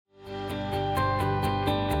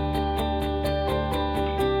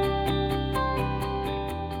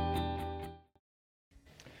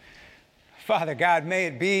Father God, may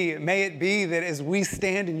it be that as we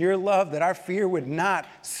stand in your love, that our fear would not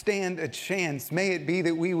stand a chance. May it be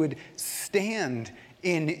that we would stand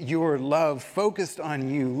in your love, focused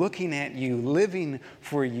on you, looking at you, living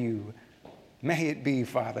for you. May it be,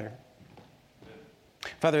 Father.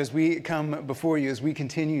 Father, as we come before you, as we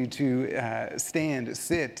continue to stand,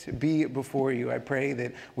 sit, be before you, I pray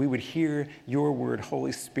that we would hear your word,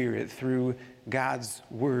 Holy Spirit, through God's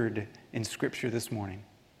word in Scripture this morning.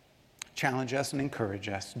 Challenge us and encourage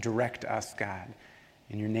us. Direct us, God.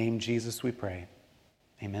 In your name, Jesus, we pray.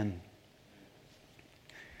 Amen.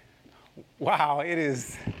 Wow, it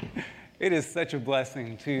is such a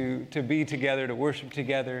blessing to be together, to worship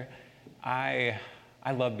together. I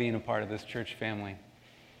love being a part of this church family.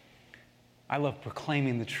 I love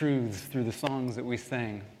proclaiming the truths through the songs that we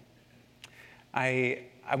sing. I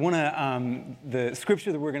want to, the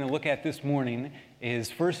scripture that we're going to look at this morning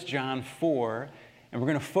is 1 John 4, and we're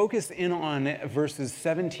going to focus in on verses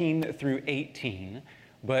 17 through 18.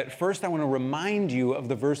 But first, I want to remind you of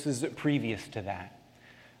the verses previous to that.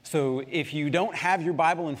 So if you don't have your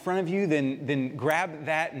Bible in front of you, then grab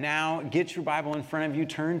that now. Get your Bible in front of you.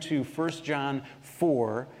 Turn to 1 John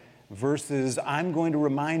 4, verses, I'm going to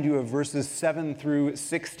remind you of verses 7 through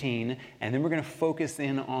 16, and then we're going to focus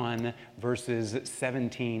in on verses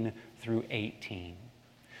 17 through 18.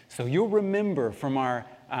 So you'll remember from our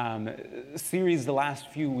series the last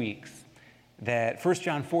few weeks that 1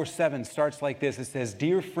 John 4:7 starts like this. It says,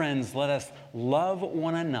 "Dear friends, let us love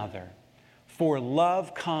one another, for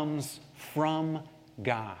love comes from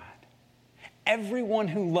God. Everyone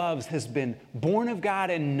who loves has been born of God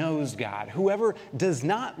and knows God. Whoever does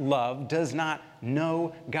not love does not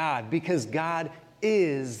know God, because God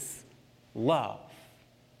is love."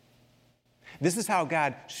 This is how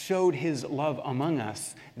God showed his love among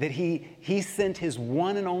us, that he sent his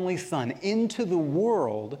one and only Son into the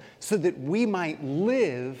world so that we might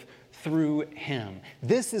live through him.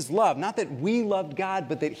 This is love, not that we loved God,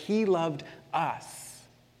 but that he loved us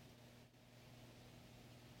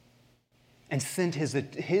and sent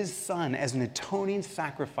his Son as an atoning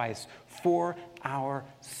sacrifice for our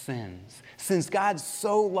sins. Since God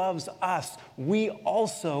so loves us, we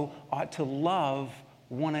also ought to love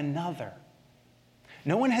one another.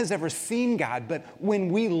 No one has ever seen God, but when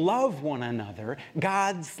we love one another,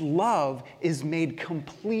 God's love is made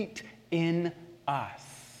complete in us.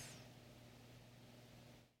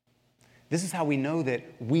 This is how we know that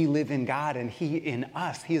we live in God and he in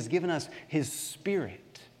us. He has given us his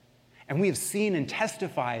Spirit. And we have seen and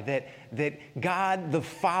testify that God the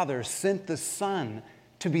Father sent the Son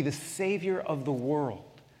to be the Savior of the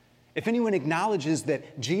world. If anyone acknowledges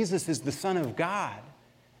that Jesus is the Son of God,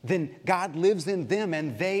 then God lives in them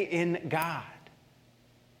and they in God.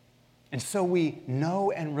 And so we know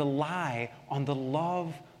and rely on the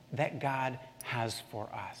love that God has for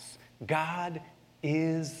us. God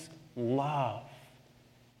is love.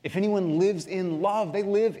 If anyone lives in love, they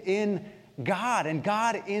live in God and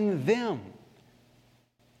God in them.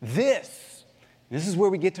 This is where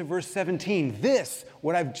we get to verse 17.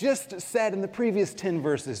 What I've just said in the previous 10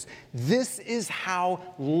 verses, this is how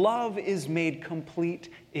love is made complete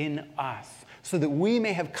in us, so that we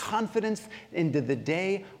may have confidence into the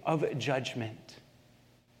day of judgment.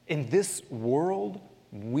 In this world,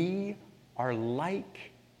 we are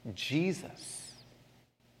like Jesus.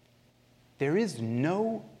 There is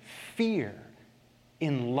no fear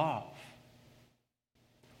in love.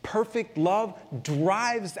 Perfect love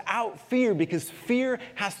drives out fear, because fear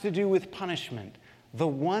has to do with punishment. The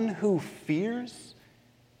one who fears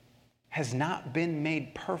has not been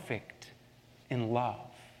made perfect in love.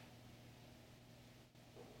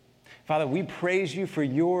 Father, we praise you for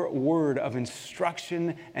your word of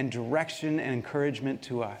instruction and direction and encouragement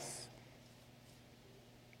to us.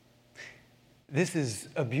 This is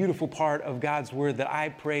a beautiful part of God's word that I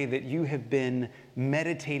pray that you have been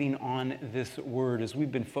meditating on this word as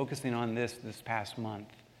we've been focusing on this past month.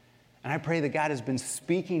 And I pray that God has been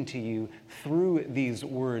speaking to you through these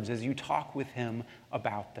words as you talk with him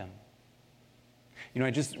about them.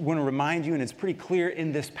 I just want to remind you, and it's pretty clear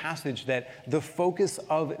in this passage, that the focus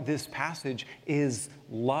of this passage is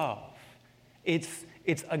love. It's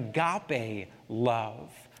agape love.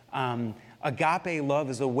 Agape love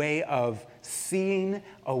is a way of seeing,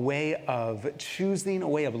 a way of choosing, a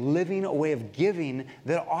way of living, a way of giving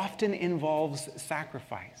that often involves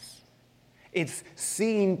sacrifice. It's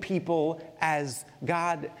seeing people as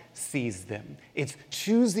God sees them. It's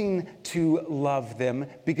choosing to love them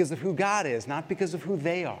because of who God is, not because of who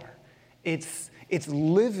they are. It's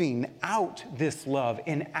living out this love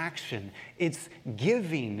in action. It's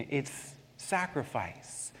giving, it's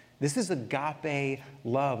sacrifice. This is agape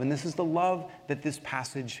love, and this is the love that this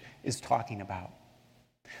passage is talking about.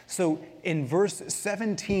 So in verse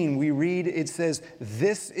 17, we read, it says,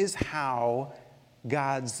 "This is how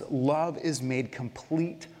God's love is made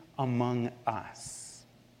complete among us."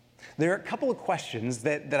 There are a couple of questions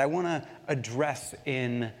that I want to address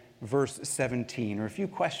in verse 17, or a few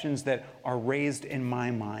questions that are raised in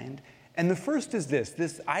my mind. And the first is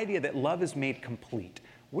this idea that love is made complete.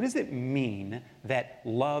 What does it mean that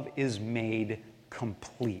love is made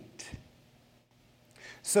complete?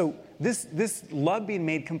 So this love being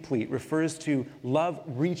made complete refers to love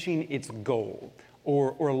reaching its goal,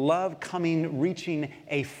 or love reaching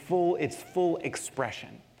its full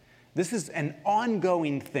expression. This is an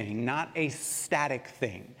ongoing thing, not a static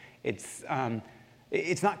thing. It's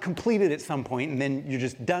not completed at some point and then you're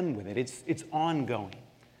just done with it. It's ongoing.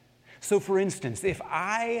 So for instance, if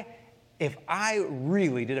I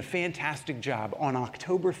really did a fantastic job on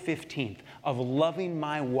October 15th of loving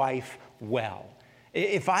my wife well,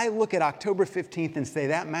 if I look at October 15th and say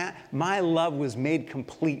that my love was made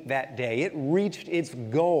complete that day, it reached its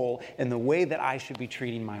goal in the way that I should be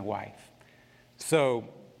treating my wife. So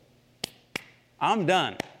I'm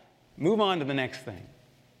done. Move on to the next thing.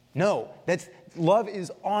 No, love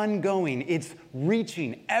is ongoing. It's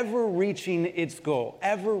ever reaching its goal,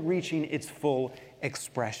 ever reaching its full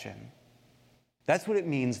expression. That's what it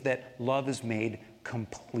means that love is made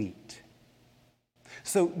complete.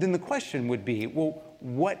 So then the question would be, well,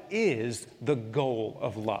 what is the goal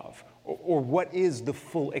of love? Or what is the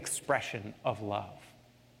full expression of love?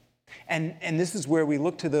 And this is where we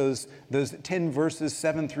look to those 10 verses,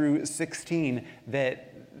 7 through 16,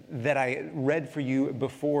 that I read for you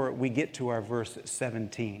before we get to our verse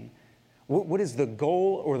 17. What is the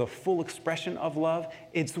goal or the full expression of love?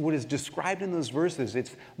 It's what is described in those verses.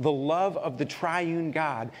 It's the love of the triune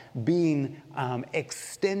God being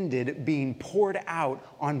extended, being poured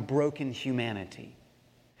out on broken humanity.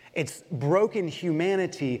 It's broken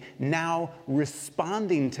humanity now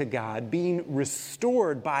responding to God, being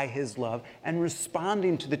restored by his love, and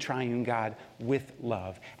responding to the triune God with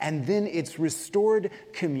love. And then it's restored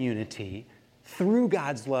community through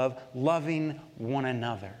God's love, loving one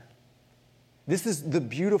another. This is the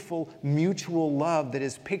beautiful mutual love that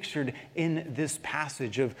is pictured in this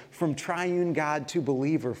passage from triune God to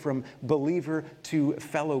believer, from believer to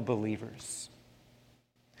fellow believers.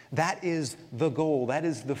 That is the goal. That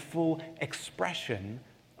is the full expression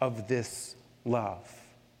of this love.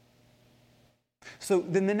 So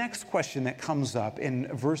then the next question that comes up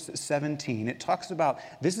in verse 17, it talks about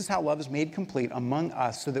this is how love is made complete among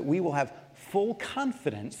us so that we will have full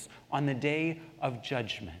confidence on the day of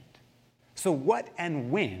judgment. So what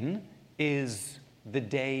and when is the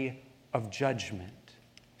day of judgment?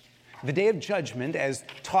 The day of judgment, as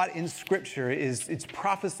taught in Scripture, it's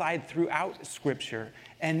prophesied throughout Scripture,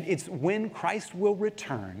 and it's when Christ will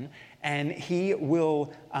return and he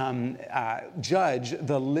will judge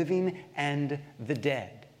the living and the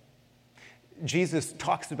dead. Jesus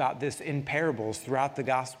talks about this in parables throughout the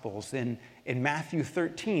Gospels. In Matthew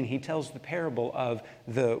 13, he tells the parable of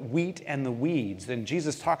the wheat and the weeds. And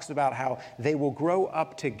Jesus talks about how they will grow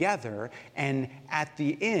up together. And at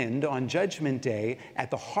the end, on Judgment Day,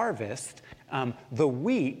 at the harvest, the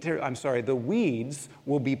weeds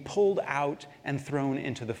will be pulled out and thrown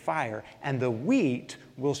into the fire. And the wheat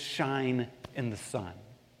will shine in the sun.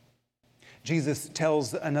 Jesus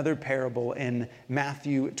tells another parable in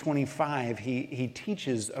Matthew 25. He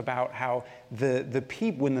teaches about how the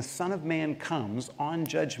people, when the Son of Man comes on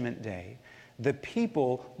Judgment Day, the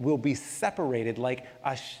people will be separated like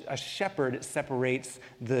a shepherd separates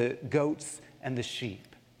the goats and the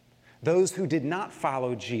sheep. Those who did not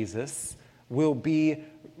follow Jesus will be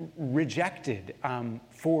rejected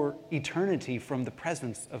for eternity from the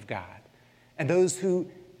presence of God. And those who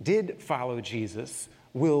did follow Jesus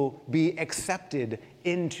will be accepted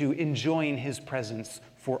into enjoying his presence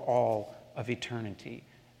for all of eternity.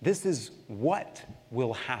 This is what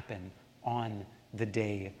will happen on the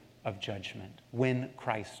day of judgment when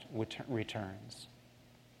Christ returns.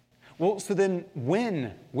 Well, so then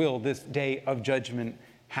when will this day of judgment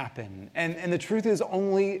happen? And the truth is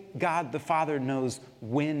only God the Father knows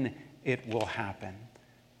when it will happen.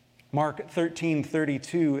 Mark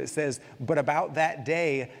 13:32, it says, "But about that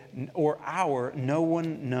day or hour no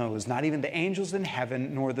one knows, not even the angels in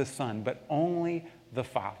heaven nor the Son, but only the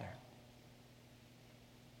Father."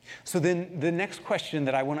 So then the next question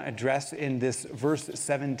that I want to address in this verse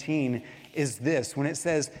 17 is this. When it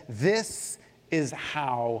says, "This is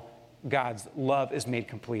how God's love is made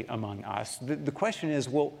complete among us," the question is,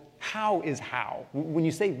 well, how is how? When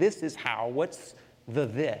you say this is how, what's the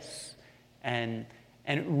this? And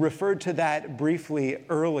and referred to that briefly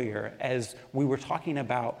earlier as we were talking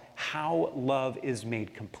about how love is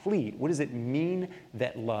made complete. What does it mean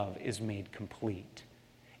that love is made complete?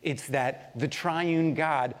 It's that the triune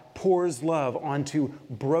God pours love onto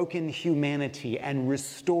broken humanity and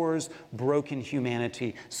restores broken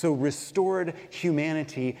humanity. So restored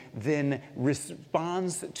humanity then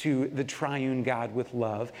responds to the triune God with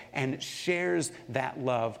love and shares that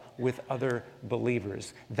love with other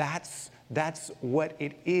believers. That's what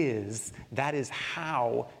it is. That is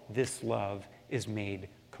how this love is made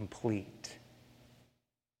complete.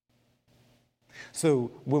 So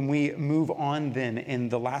when we move on then in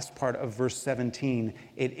the last part of verse 17,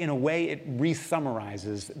 in a way it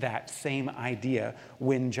re-summarizes that same idea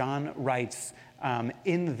when John writes,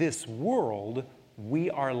 in this world we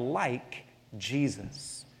are like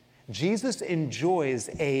Jesus. Jesus enjoys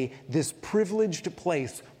this privileged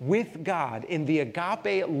place with God in the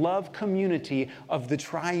agape love community of the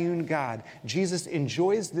triune God. Jesus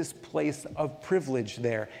enjoys this place of privilege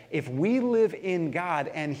there. If we live in God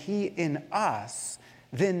and He in us,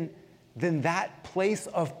 then that place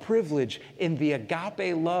of privilege in the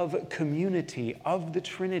agape love community of the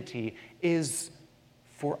Trinity is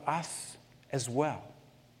for us as well.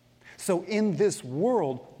 So in this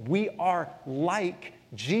world, we are like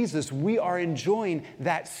Jesus. We are enjoying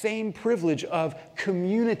that same privilege of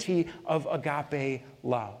community of agape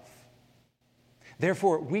love.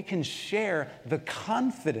 Therefore, we can share the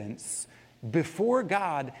confidence before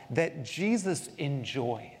God that Jesus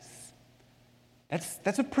enjoys.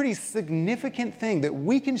 That's a pretty significant thing, that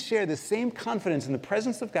we can share the same confidence in the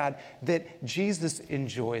presence of God that Jesus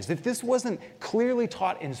enjoys. If this wasn't clearly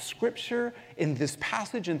taught in Scripture, in this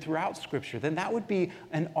passage and throughout Scripture, then that would be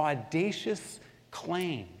an audacious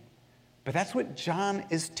claim. But that's what John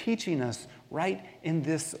is teaching us right in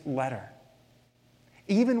this letter.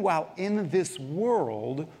 Even while in this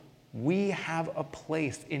world, we have a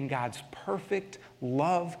place in God's perfect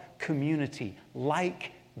love community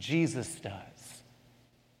like Jesus does.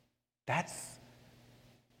 That's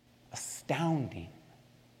astounding.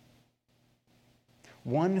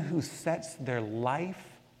 One who sets their life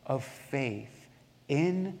of faith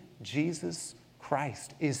in Jesus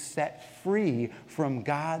Christ is set free from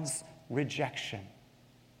God's rejection.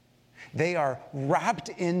 They are wrapped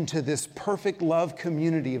into this perfect love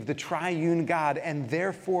community of the triune God and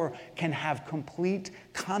therefore can have complete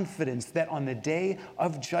confidence that on the day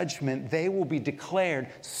of judgment, they will be declared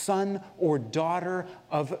son or daughter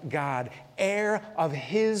of God, heir of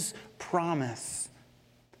His promise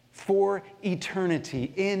for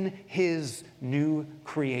eternity in His new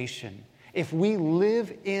creation. If we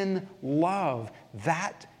live in love,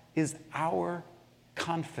 that is our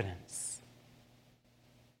confidence.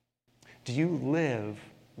 Do you live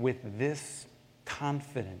with this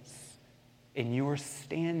confidence in your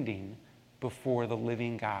standing before the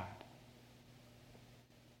living God?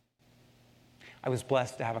 I was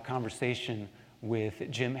blessed to have a conversation with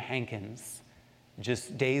Jim Hankins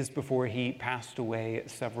just days before he passed away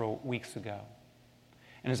several weeks ago.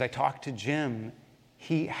 And as I talked to Jim,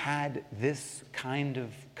 he had this kind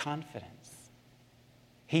of confidence.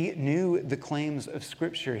 He knew the claims of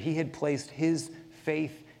Scripture. He had placed his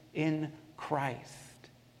faith in Christ.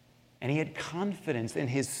 And he had confidence in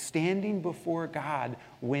his standing before God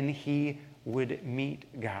when he would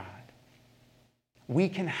meet God. We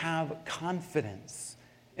can have confidence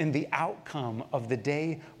in the outcome of the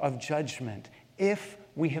day of judgment if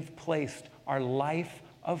we have placed our life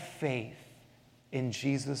of faith in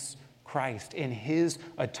Jesus Christ, in His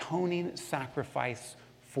atoning sacrifice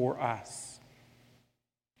for us.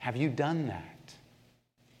 Have you done that?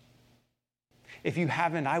 If you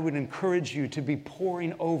haven't, I would encourage you to be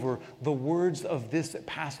poring over the words of this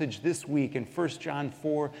passage this week in 1 John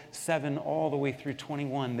 4:7 all the way through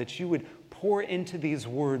 21, that you would pour into these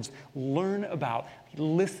words, learn about,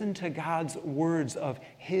 listen to God's words of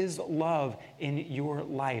His love in your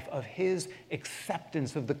life, of His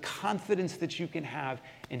acceptance, of the confidence that you can have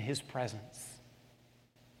in His presence.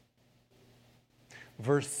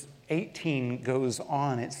 Verse 18 goes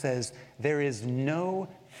on. It says, there is no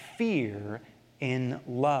fear in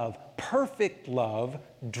love. Perfect love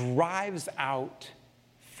drives out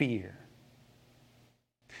fear.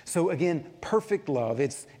 So again, perfect love,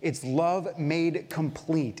 it's love made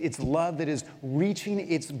complete. It's love that is reaching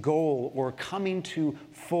its goal or coming to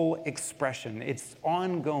full expression. It's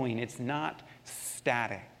ongoing. It's not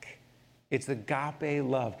static. It's agape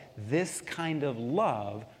love. This kind of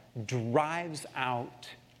love drives out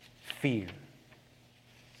fear.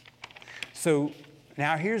 So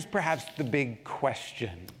now here's perhaps the big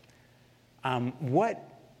question. What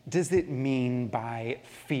does it mean by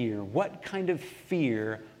fear? What kind of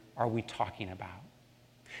fear are we talking about?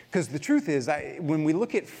 Because the truth is, when we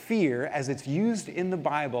look at fear as it's used in the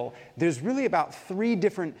Bible, there's really about 3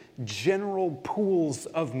 different general pools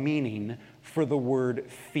of meaning for the word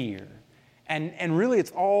fear. And really,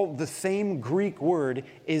 it's all the same Greek word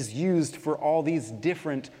is used for all these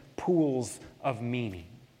different pools of meaning.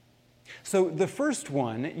 So the first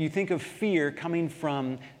one, you think of fear coming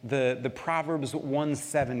from the Proverbs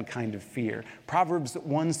 1:7 kind of fear. Proverbs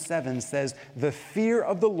 1:7 says, "The fear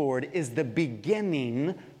of the Lord is the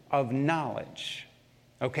beginning of knowledge."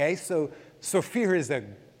 Okay, so fear is a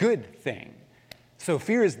good thing. So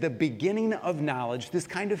fear is the beginning of knowledge. This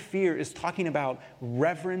kind of fear is talking about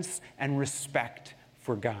reverence and respect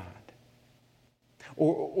for God.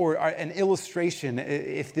 Or an illustration,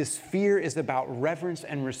 if this fear is about reverence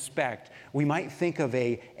and respect, we might think of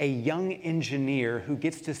a young engineer who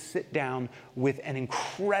gets to sit down with an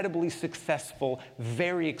incredibly successful,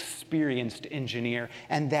 very experienced engineer,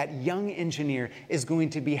 and that young engineer is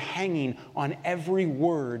going to be hanging on every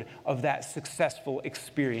word of that successful,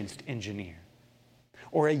 experienced engineer.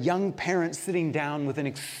 Or a young parent sitting down with an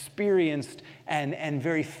experienced and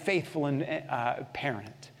very faithful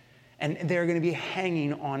parent. And they're going to be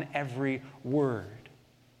hanging on every word.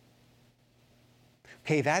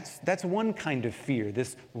 Okay, that's one kind of fear,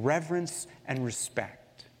 this reverence and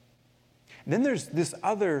respect. And then there's this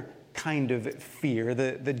other kind of fear,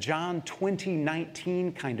 the John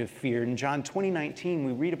 20:19 kind of fear. In John 20:19,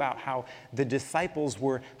 we read about how the disciples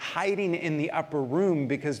were hiding in the upper room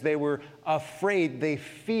because they were afraid, they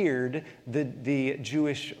feared the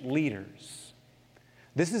Jewish leaders.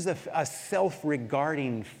 This is a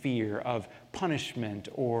self-regarding fear of punishment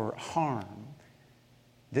or harm.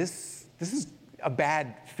 This is a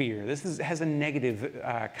bad fear. This has a negative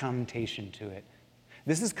connotation to it.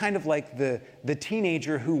 This is kind of like the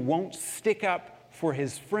teenager who won't stick up for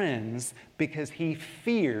his friends because he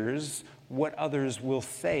fears what others will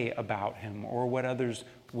say about him or what others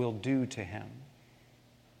will do to him.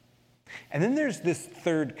 And then there's this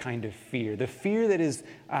third kind of fear, the fear that is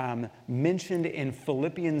mentioned in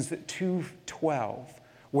Philippians 2:12,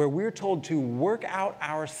 where we're told to work out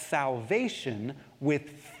our salvation with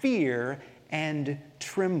fear and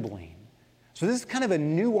trembling. So this is kind of a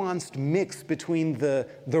nuanced mix between the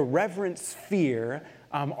reverence fear,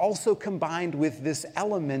 also combined with this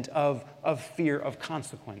element of fear of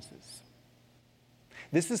consequences.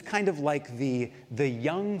 This is kind of like the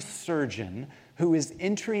young surgeon who is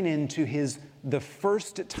entering into the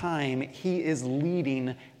first time he is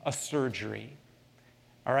leading a surgery.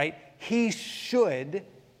 All right? He should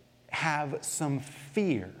have some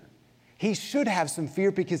fear. He should have some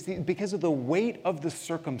fear because of the weight of the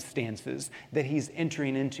circumstances that he's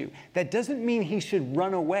entering into. That doesn't mean he should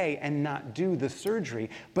run away and not do the surgery,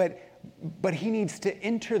 but he needs to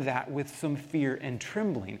enter that with some fear and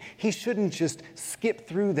trembling. He shouldn't just skip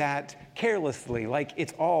through that carelessly, like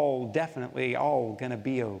it's definitely all going to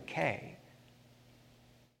be okay.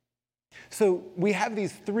 So we have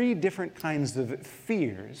these 3 different kinds of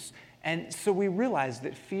fears, and so we realize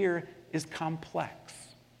that fear is complex.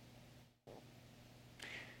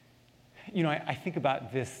 You know, I think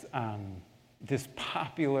about this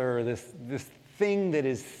popular, this thing that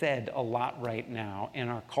is said a lot right now in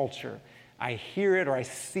our culture. I hear it or I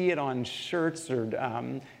see it on shirts or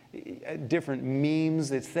different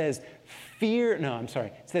memes. It says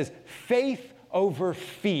it says faith over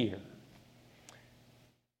fear.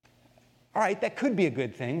 All right, that could be a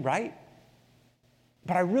good thing, right?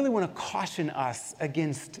 But I really want to caution us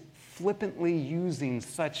against flippantly using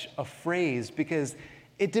such a phrase because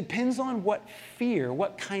it depends on what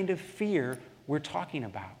kind of fear we're talking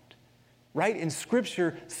about, right? In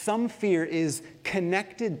Scripture, some fear is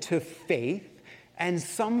connected to faith, and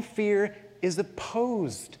some fear is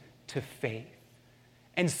opposed to faith.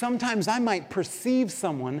 And sometimes I might perceive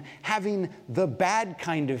someone having the bad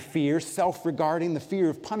kind of fear, self-regarding, the fear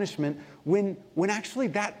of punishment, when actually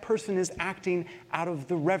that person is acting out of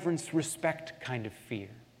the reverence, respect kind of fear.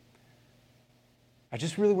 I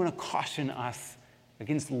just really want to caution us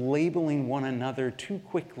against labeling one another too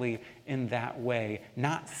quickly in that way,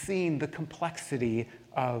 not seeing the complexity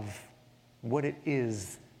of what it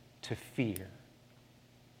is to fear.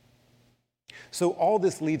 So all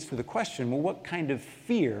this leads to the question, well, what kind of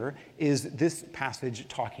fear is this passage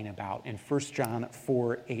talking about in 1 John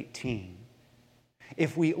 4:18?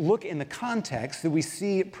 If we look in the context, we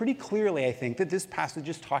see pretty clearly, I think, that this passage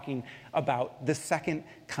is talking about the second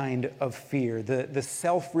kind of fear, the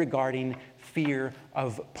self-regarding fear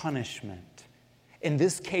of punishment. In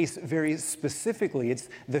this case, very specifically, it's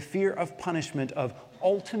the fear of punishment of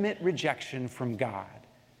ultimate rejection from God.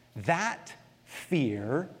 That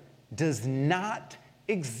fear does not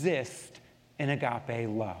exist in agape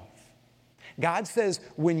love. God says,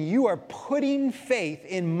 when you are putting faith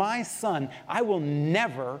in my Son, I will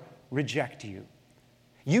never reject you.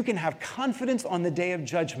 You can have confidence on the day of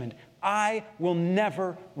judgment. I will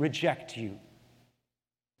never reject you.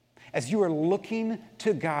 As you are looking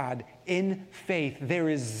to God in faith, there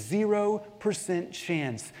is 0%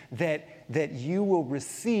 chance that you will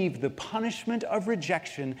receive the punishment of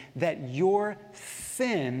rejection that your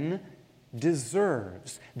sin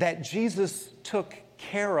deserves, that Jesus took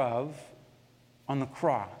care of on the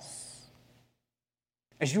cross.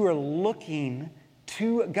 As you are looking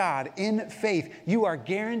to God in faith, you are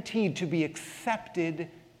guaranteed to be accepted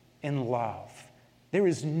in love. There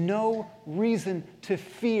is no reason to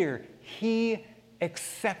fear. He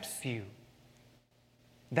accepts you.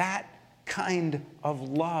 That kind of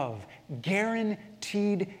love,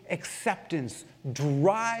 guaranteed acceptance,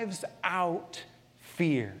 drives out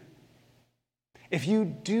fear. If you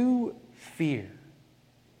do fear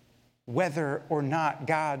whether or not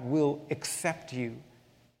God will accept you,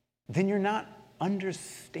 then you're not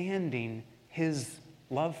understanding His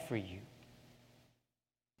love for you.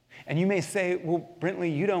 And you may say, well,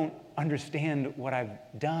 Brentley, you don't understand what I've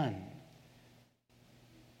done.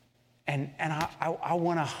 And I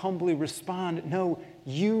want to humbly respond, no,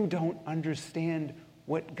 you don't understand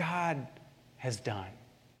what God has done.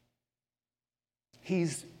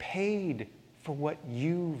 He's paid for what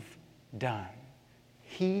you've done.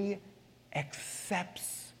 He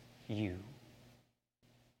accepts you.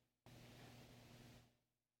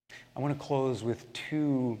 I want to close with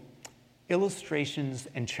 2 illustrations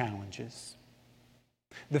and challenges.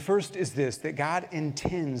 The first is this, that God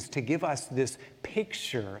intends to give us this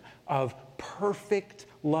picture of perfect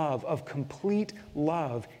love, of complete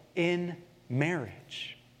love in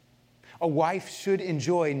marriage. A wife should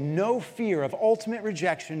enjoy no fear of ultimate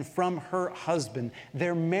rejection from her husband.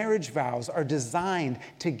 Their marriage vows are designed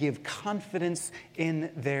to give confidence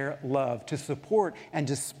in their love, to support and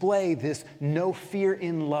display this no fear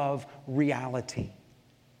in love reality.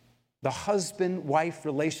 The husband-wife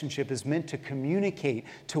relationship is meant to communicate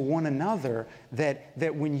to one another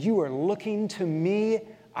that when you are looking to me,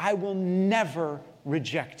 I will never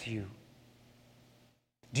reject you.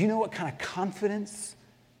 Do you know what kind of confidence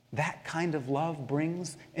that kind of love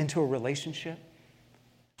brings into a relationship?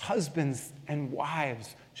 Husbands and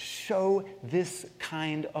wives, show this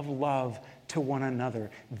kind of love to one another.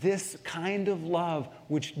 This kind of love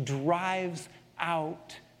which drives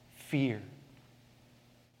out fear.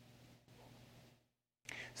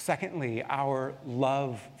 Secondly, our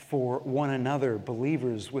love for one another,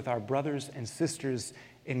 believers, with our brothers and sisters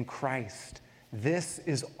in Christ. This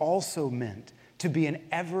is also meant to be an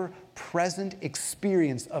ever-present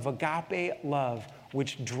experience of agape love,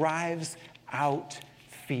 which drives out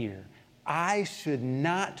fear. I should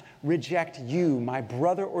not reject you, my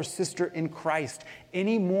brother or sister in Christ,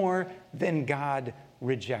 any more than God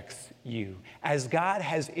rejects you. As God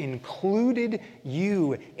has included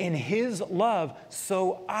you in His love,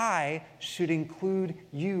 so I should include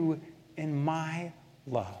you in my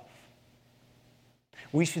love.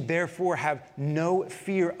 We should therefore have no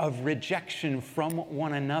fear of rejection from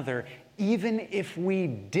one another, even if we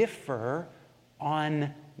differ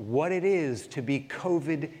on what it is to be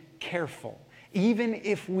COVID careful, even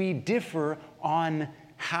if we differ on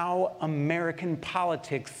how American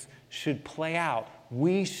politics should play out.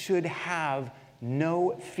 We should have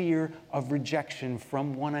no fear of rejection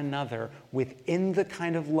from one another within the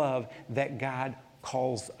kind of love that God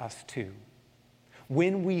calls us to.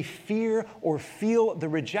 When we fear or feel the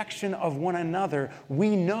rejection of one another,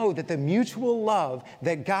 we know that the mutual love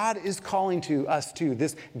that God is calling to us to,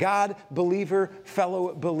 this God believer,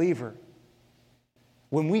 fellow believer,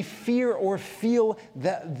 when we fear or feel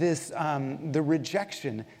the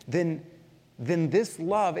rejection, then this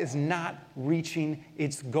love is not reaching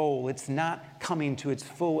its goal. It's not coming to its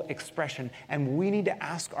full expression. And we need to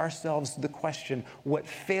ask ourselves the question, what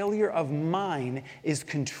failure of mine is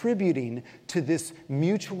contributing to this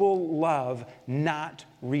mutual love not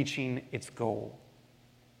reaching its goal?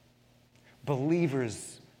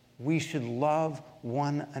 Believers, we should love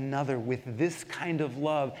one another with this kind of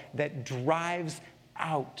love that drives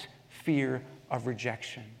out fear of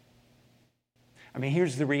rejection. I mean,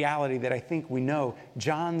 here's the reality that I think we know.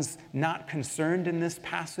 John's not concerned in this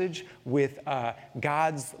passage with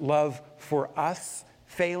God's love for us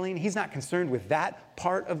failing. He's not concerned with that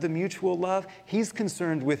part of the mutual love. He's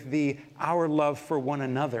concerned with our love for one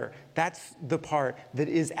another. That's the part that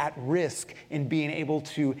is at risk in being able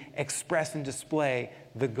to express and display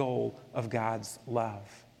the goal of God's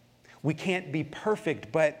love. We can't be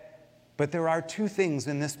perfect, but there are two things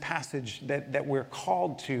in this passage that we're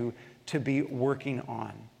called to be working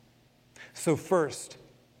on. So first,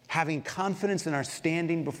 having confidence in our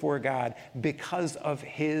standing before God because of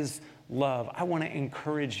his love. I want to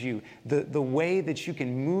encourage you. The way that you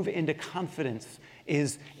can move into confidence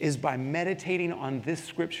is by meditating on this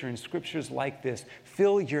scripture and scriptures like this.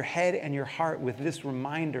 Fill your head and your heart with this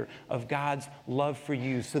reminder of God's love for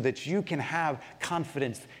you so that you can have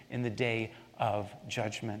confidence in the day of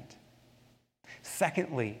judgment.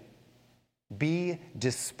 Secondly, be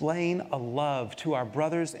displaying a love to our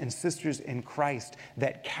brothers and sisters in Christ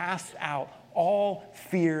that casts out all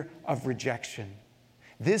fear of rejection.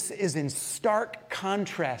 This is in stark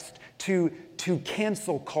contrast to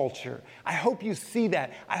cancel culture. I hope you see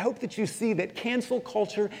that. I hope that you see that cancel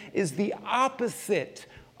culture is the opposite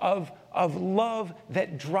of love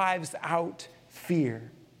that drives out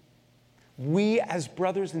fear. We as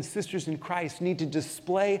brothers and sisters in Christ need to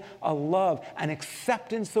display a love, an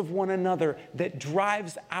acceptance of one another that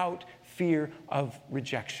drives out fear of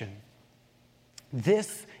rejection.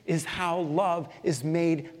 This is how love is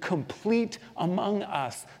made complete among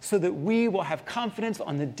us so that we will have confidence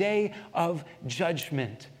on the day of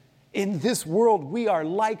judgment. In this world, we are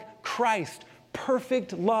like Christ.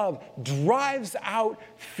 Perfect love drives out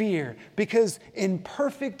fear because in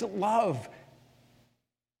perfect love,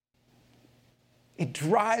 it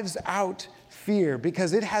drives out fear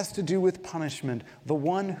because it has to do with punishment. The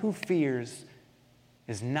one who fears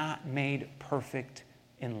is not made perfect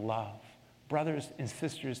in love. Brothers and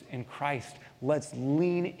sisters in Christ, let's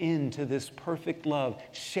lean into this perfect love.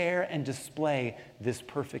 Share and display this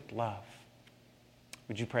perfect love.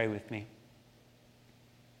 Would you pray with me?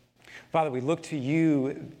 Father, we look to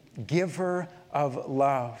you, giver of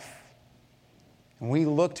love. And we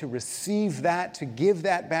look to receive that, to give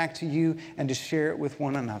that back to you, and to share it with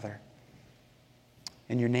one another.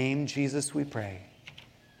 In your name, Jesus, we pray.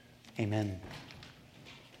 Amen.